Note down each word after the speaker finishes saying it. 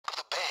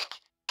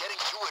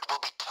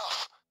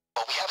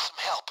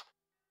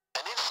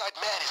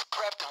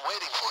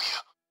waiting for you.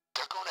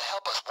 They're going to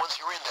help us once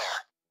you're in there.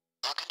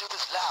 You can do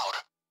this loud,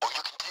 or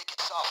you can take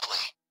it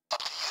softly. Up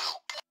to you.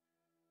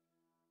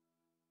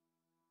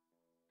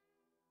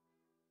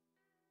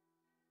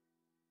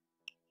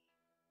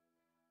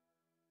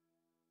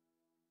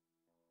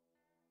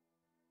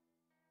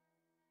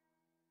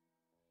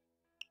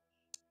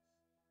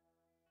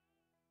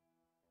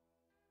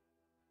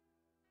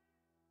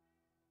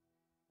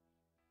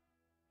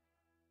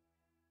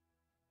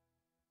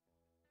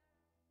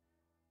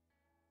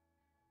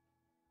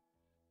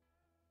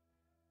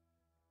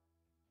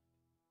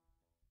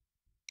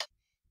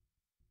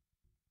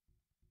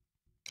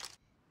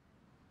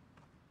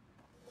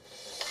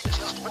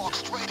 Just walk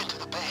straight into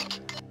the bank.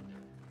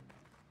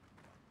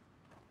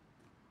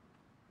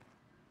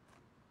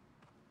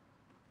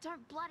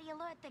 Don't bloody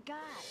alert the guard.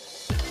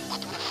 We're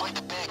gonna find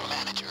the bank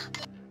manager.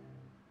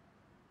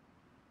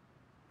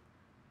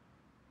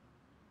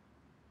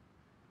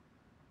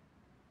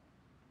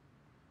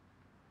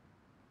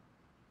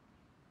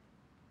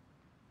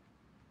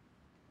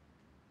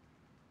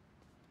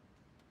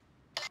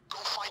 Go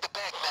find the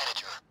bank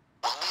manager.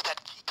 We'll need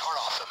that key card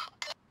off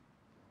him.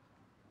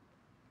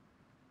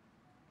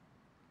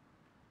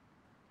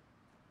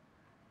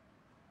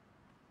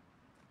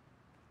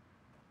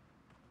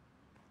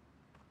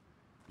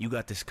 You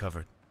got this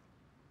covered.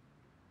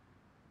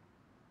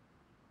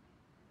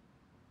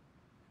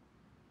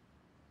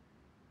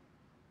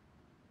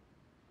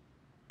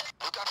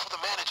 Look out for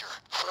the manager.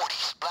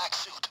 40s, black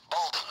suit,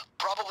 balding.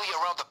 Probably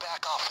around the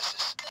back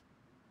offices.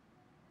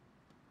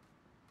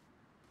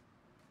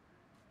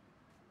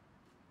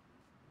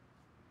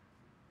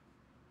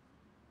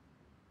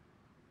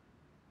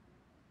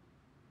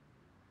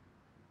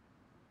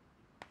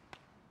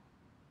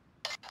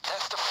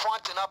 That's the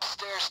front and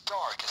upstairs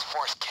dark as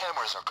far as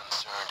cameras are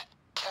concerned.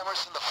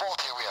 Cameras in the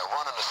vault area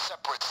run on a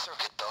separate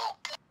circuit, though.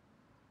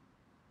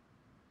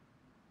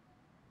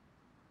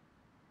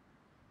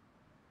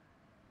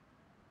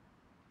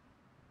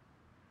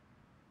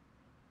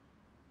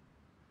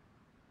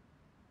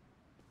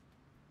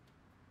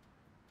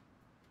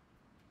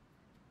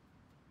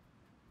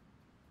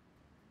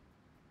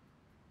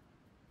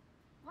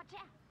 Watch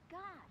out!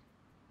 Guard!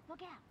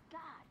 Look out!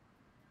 Guard!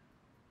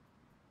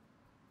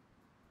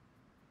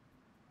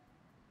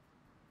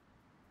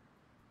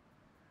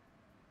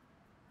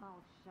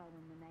 I'll show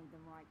them they made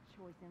the right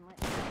choice and let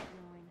them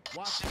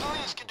join.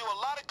 Civilians can do a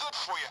lot of good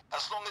for you,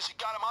 as long as you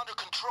got them under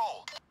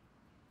control.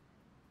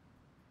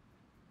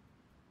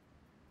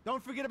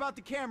 Don't forget about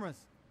the cameras.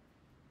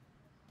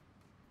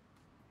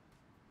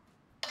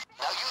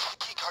 Now use the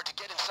keycard to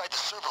get inside the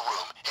server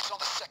room. It's on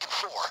the second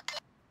floor.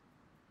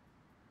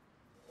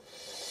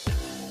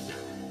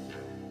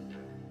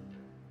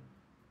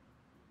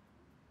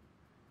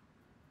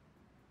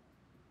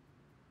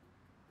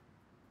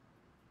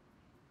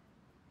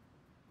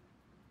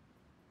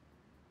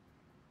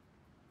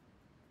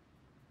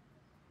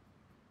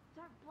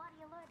 Don't bloody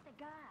alert the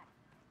guard.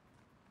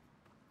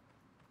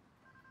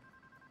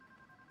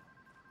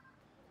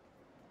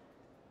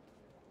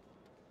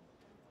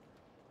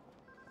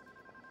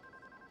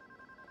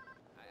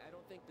 I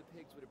don't think the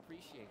pigs would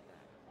appreciate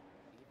that,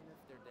 even if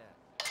they're dead.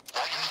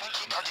 Now use the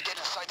keycard to get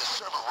inside the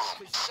server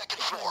room. Second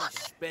floor.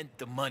 Spent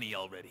the money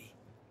already.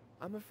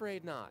 I'm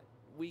afraid not.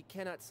 We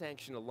cannot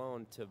sanction a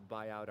loan to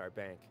buy out our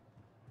bank.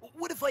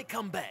 What if I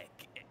come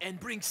back and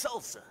bring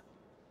salsa?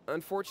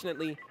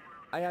 Unfortunately,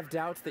 I have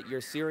doubts that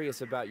you're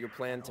serious about your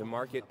plan to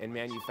market and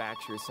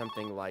manufacture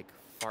something like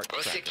fart A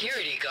crackers.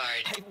 security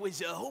guard. I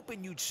was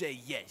hoping you'd say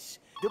yes.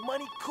 The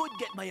money could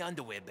get my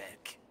underwear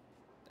back.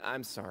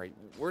 I'm sorry,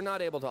 we're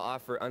not able to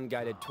offer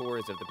unguided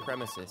tours of the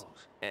premises,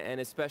 and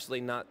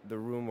especially not the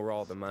room where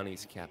all the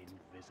money's kept.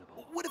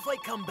 What if I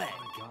come back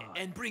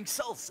and bring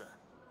salsa?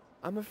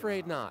 I'm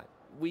afraid not.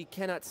 We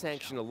cannot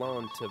sanction a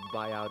loan to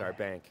buy out our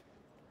bank.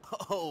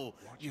 Oh,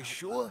 you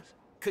sure?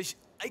 'Cause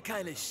I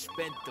kinda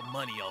spent the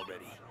money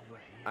already.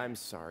 I'm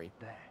sorry.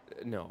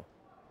 No.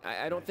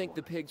 I don't think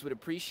the pigs would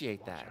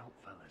appreciate that,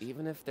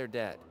 even if they're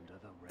dead.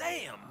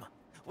 Damn!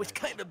 Was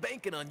kinda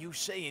banking on you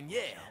saying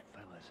yeah.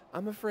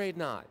 I'm afraid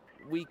not.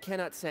 We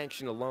cannot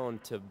sanction a loan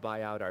to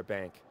buy out our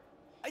bank.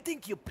 I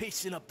think you're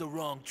pissing up the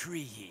wrong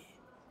tree here.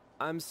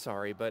 I'm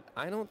sorry, but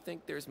I don't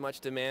think there's much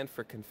demand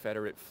for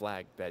Confederate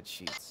flag bed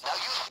sheets. Now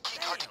use the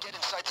keycard to get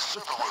inside the Was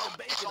server kinda room. It's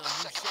banking on on the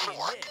you second saying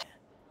floor. yeah.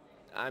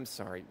 I'm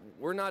sorry,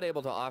 we're not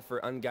able to offer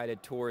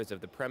unguided tours of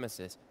the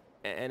premises,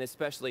 and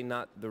especially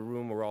not the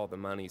room where all the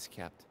money's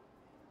kept.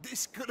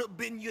 This could have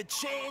been your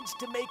chance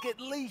to make at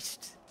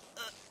least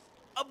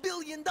 $1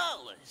 billion.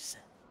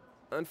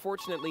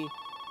 Unfortunately,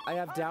 I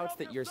have doubts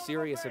that you're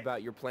serious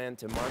about your plan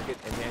to market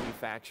and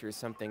manufacture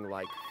something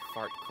like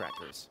fart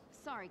crackers.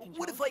 Sorry, Control.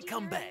 What if I Did you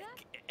come hear back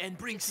that? and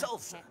bring It's not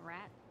salsa? pet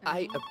rat.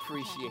 I mean,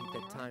 appreciate not that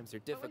anymore. times are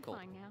But we're difficult.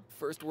 fine now.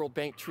 First World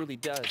Bank truly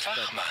does,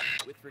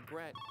 but with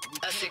regret, we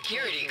A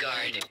security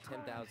guard.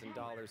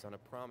 $10,000 on a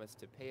promise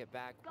to pay it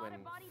back Got a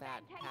when body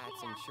Fat bag, take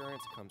Pat's care.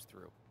 insurance comes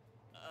through.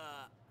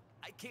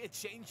 I can't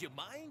change your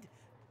mind?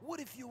 What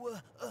if you,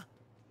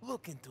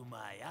 look into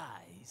my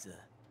eyes?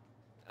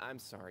 I'm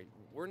sorry.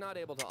 We're not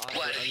able to offer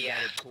What, yeah?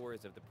 unguided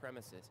tours of the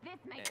premises. This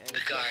makes And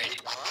Guard.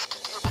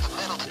 The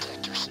metal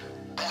detectors.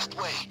 Best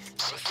way,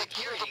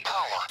 secure the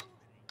power.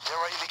 There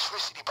are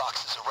electricity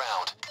boxes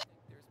around.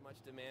 there's much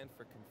demand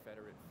for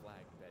Confederate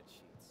flag bed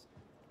sheets.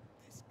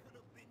 This could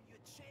have been your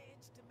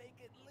chance to make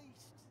at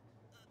least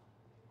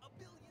 $1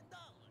 billion.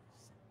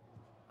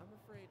 I'm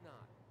afraid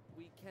not.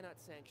 We cannot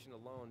sanction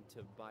a loan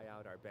to buy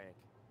out our bank.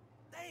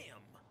 Damn!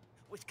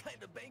 Was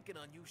kind of banking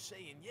on you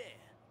saying yeah.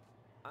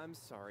 I'm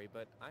sorry,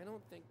 but I don't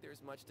think there's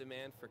much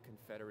demand for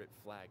Confederate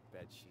flag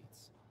bed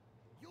sheets.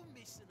 You're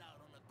missing out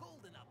on a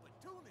golden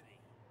opportunity.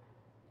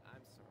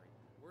 I'm sorry.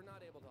 We're not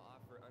able to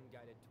offer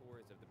unguided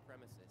tours of the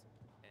premises,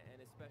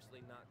 and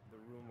especially not the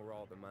room where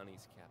all the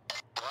money's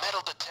kept. The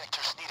metal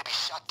detectors need to be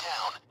shut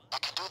down. You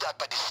can do that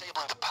by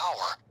disabling the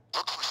power.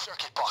 Look for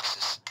circuit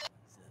boxes.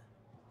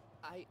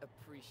 I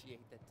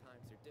appreciate that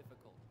times are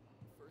difficult.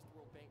 First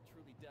World Bank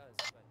truly does,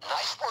 but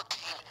Nice work,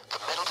 team. The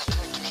metal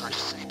detectors are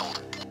disabled.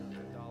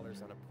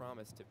 $1,000 on a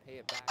promise to pay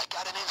it back. I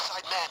got an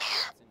inside man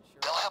here.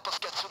 Insurance. They'll help us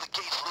get through the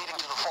gates leading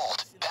to the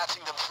vault.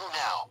 Patching them through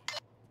now.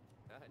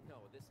 No,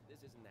 this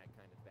isn't that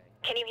kind of bank.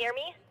 Can you hear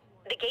me?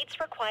 The gates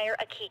require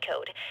a key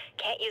code.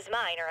 Can't use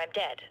mine or I'm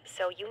dead,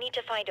 so you need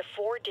to find a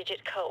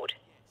 4-digit code.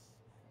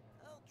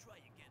 I'll try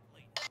again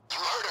later. You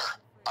heard her.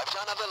 I've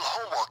done a little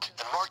homework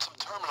and marked some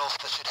terminals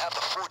that should have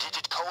the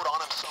 4-digit code on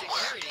them somewhere.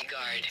 Security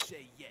guard.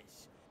 Say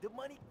yes. The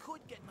money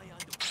could get my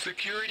underwear.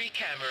 Security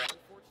camera.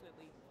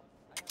 Unfortunately,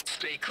 I have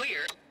Stay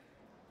clear.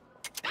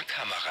 A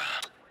camera.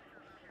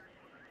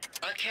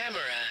 A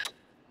camera.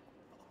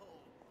 Oh,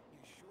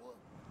 you sure?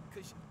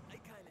 Cause I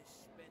kind of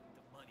spent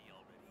the money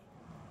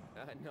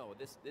already. no,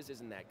 this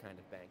isn't that kind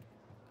of bank.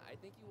 I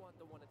think you want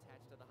the one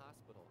attached to the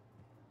hospital,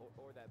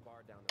 or that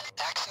bar down the road.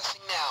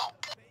 Accessing now.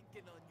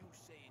 Banking on you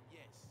saying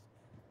yes.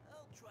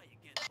 I'll try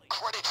again later.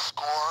 Credit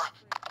score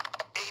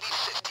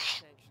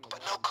 80-50.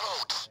 But no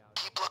codes.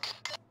 Keep looking.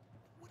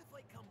 What if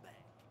I come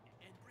back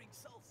and bring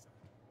salsa?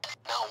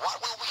 Now what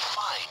will we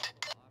find?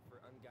 Offer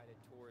unguided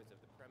tours of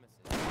the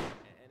premises,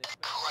 and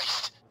especially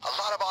Christ. A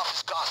lot of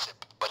office gossip,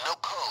 but no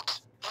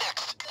codes.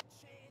 Next.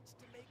 Chance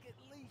to make at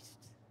least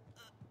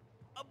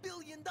 $1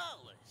 billion.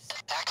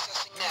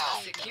 Accessing now.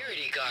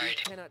 Security we guard.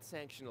 cannot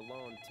sanction a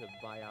loan to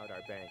buy out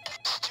our bank.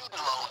 Student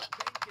loan.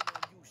 Banking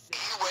on you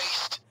saying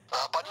Erased.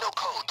 But no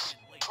codes.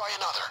 Try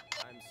another.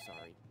 I'm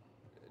sorry.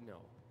 No.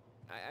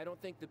 I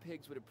don't think the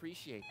pigs would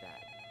appreciate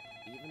that,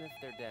 even if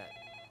they're dead.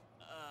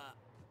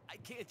 I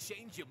can't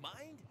change your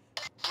mind?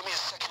 Give me a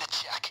second to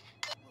check.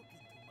 Look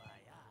into my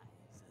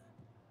eyes.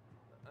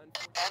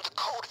 Unfortunately, And the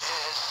code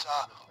is,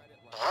 credit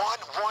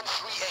line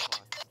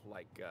 1138. costs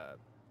like,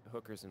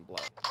 hookers and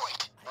blow.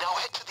 Great. Now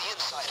head to the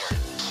insider.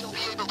 She'll be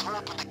able to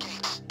open the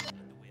gates.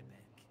 Underwear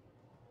back.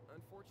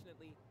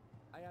 Unfortunately,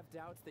 I have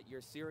doubts that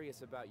you're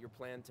serious about your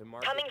plan to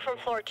market... Coming from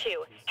floor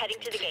 2, heading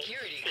to the gate.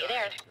 Security See you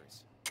there.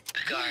 Hackers.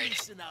 You're Guard.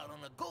 missing out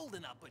on a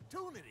golden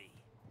opportunity.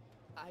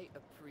 I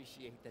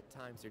appreciate that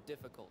times are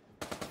difficult.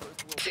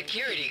 First World Bank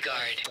Security truly does,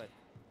 guard. But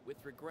with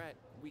regret,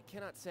 we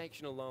cannot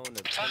sanction a loan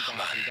of Fachmann.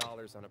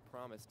 $10,000 on a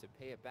promise to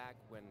pay it back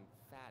when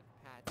Fat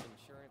Pat's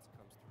insurance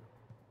comes through.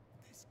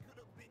 This could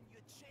have been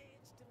your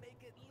chance to make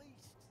at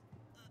least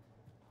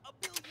 $1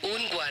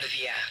 billion. Un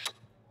guardia.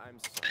 I'm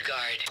sorry.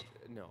 Guard.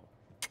 No.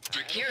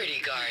 Security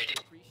I guard.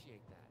 don't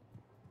appreciate that,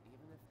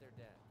 even if they're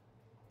dead.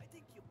 I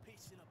think you're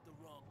pacing up the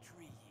wrong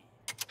tree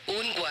here.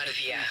 Un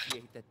guardia.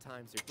 Appreciate that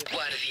times are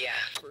difficult. Guardia.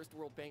 First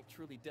World Bank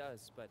truly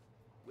does, but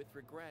with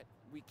regret,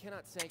 we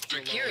cannot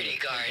sanction Security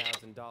a loan guard.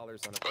 of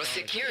 $10,000 on a A promise to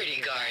security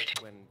pay it back guard.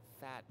 when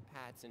Fat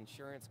Pat's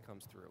insurance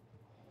comes through.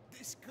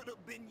 This could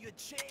have been your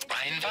chance.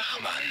 Ein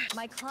Wachmann.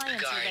 My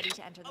clients Guard. are ready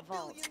to enter the $1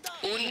 vault. billion. Un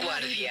You don't need to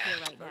guardia. here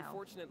right now.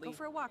 Unfortunately, Go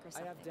for a walk or I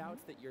something. have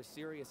doubts that you're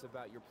serious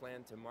about your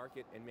plan to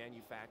market and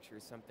manufacture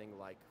something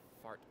like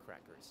fart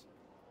crackers.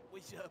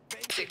 Was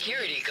banking on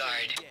Security you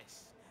guard. saying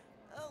yes.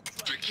 I'll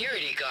try.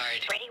 Security guard.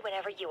 Ready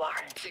whenever you are.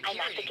 I'm at the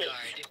Security gates.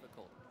 guard.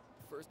 Difficult.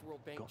 First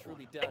World Bank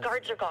truly does. The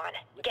guards are gone.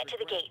 With Get to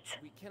the regret, gates.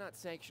 We cannot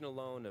sanction a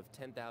loan of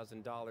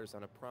 $10,000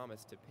 on a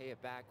promise to pay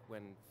it back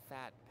when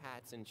Fat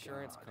Pat's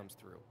insurance comes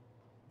through.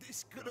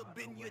 This could have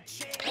been your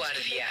chance What to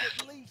if make ya?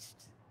 at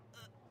least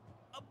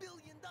 $1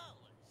 billion.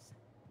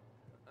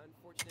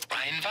 Unfortunately,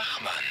 Ein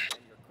Wachmann.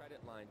 and your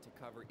credit line to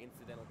cover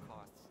incidental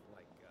costs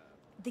like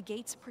The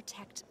gates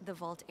protect the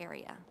vault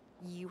area.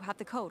 You have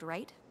the code,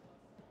 right?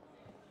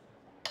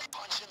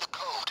 Punch in the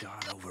code. John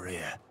over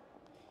here.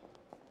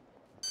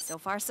 So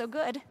far, so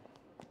good.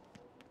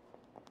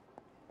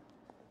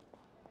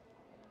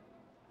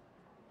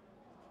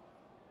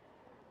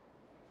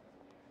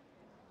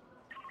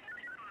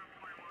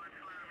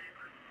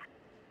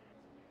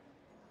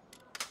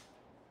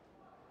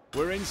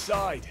 We're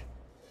inside.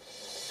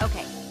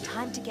 Okay,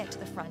 time to get to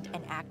the front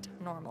and act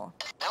normal.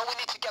 Now we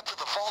need to get to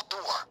the vault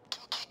door. 2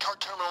 keycard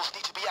terminals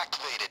need to be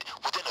activated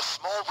within a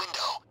small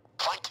window.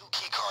 Find 2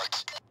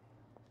 keycards.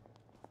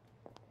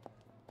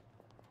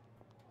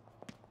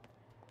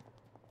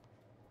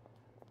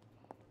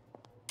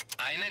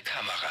 Eine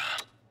Kamera.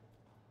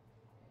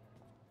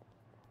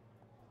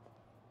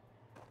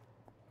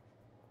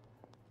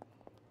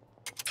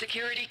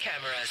 Security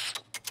cameras.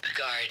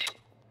 Guard.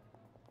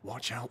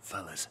 Watch out,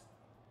 fellas.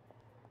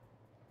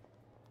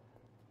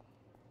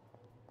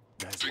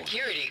 There's one.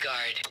 Security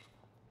guard.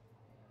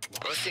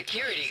 Or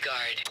security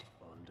guard.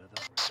 Under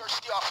the...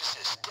 Search the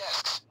offices,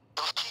 desks.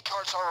 Those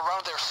keycards are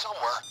around there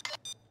somewhere.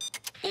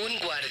 Un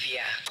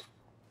guardia.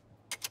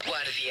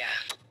 Guardia.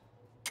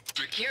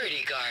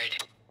 Security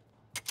guard.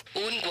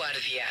 Un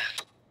guardia.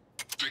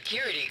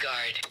 Security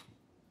guard.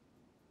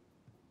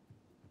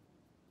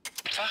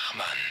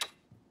 Fachmann.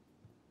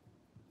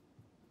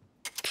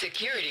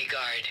 Security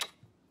guard.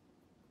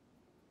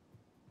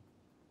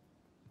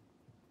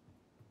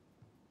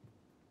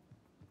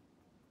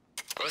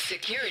 Or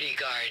security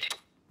guard.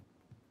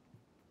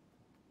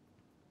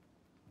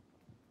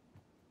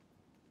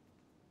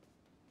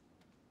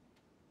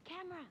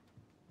 Camera.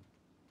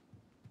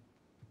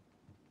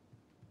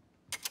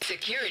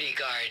 Security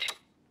guard.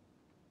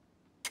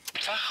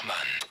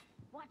 Fachmann.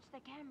 Watch the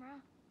camera.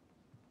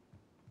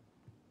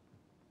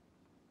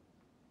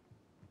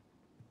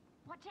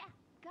 Watch out.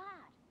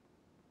 Guard.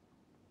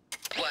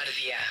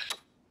 Guardia.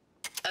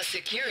 A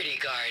security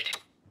guard.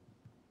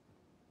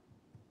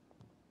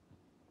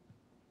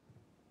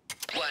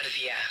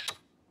 Guardia.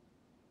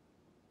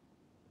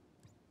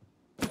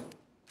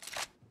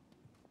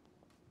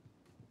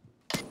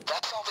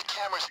 That's all the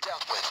cameras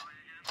dealt with.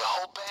 The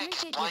whole Do bank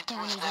is get your blind to us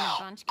families in a now.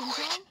 bunch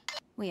control?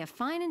 We are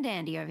fine and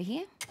dandy over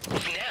here.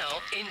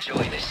 Now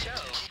enjoy the show.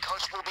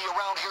 Keycards will be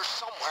around here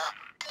somewhere.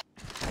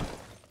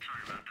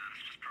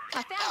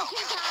 I found Now, the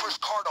key use the card.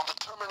 first card on the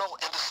terminal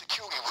in the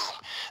security room,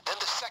 then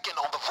the second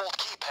on the vault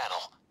key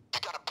panel. You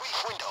got a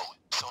brief window,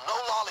 so no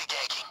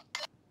lollygagging.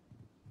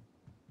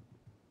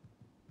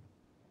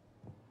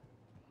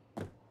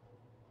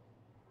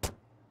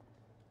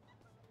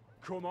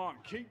 Come on,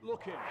 keep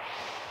looking.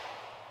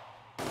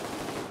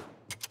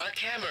 A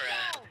camera.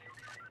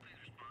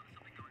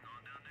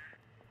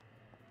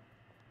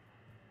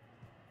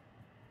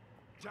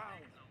 Down.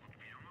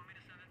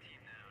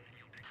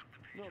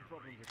 No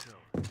problem at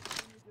all.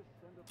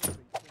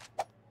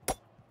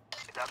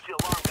 That's the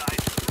alarm, guys.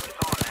 It's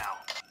on now.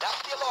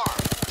 That's the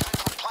alarm.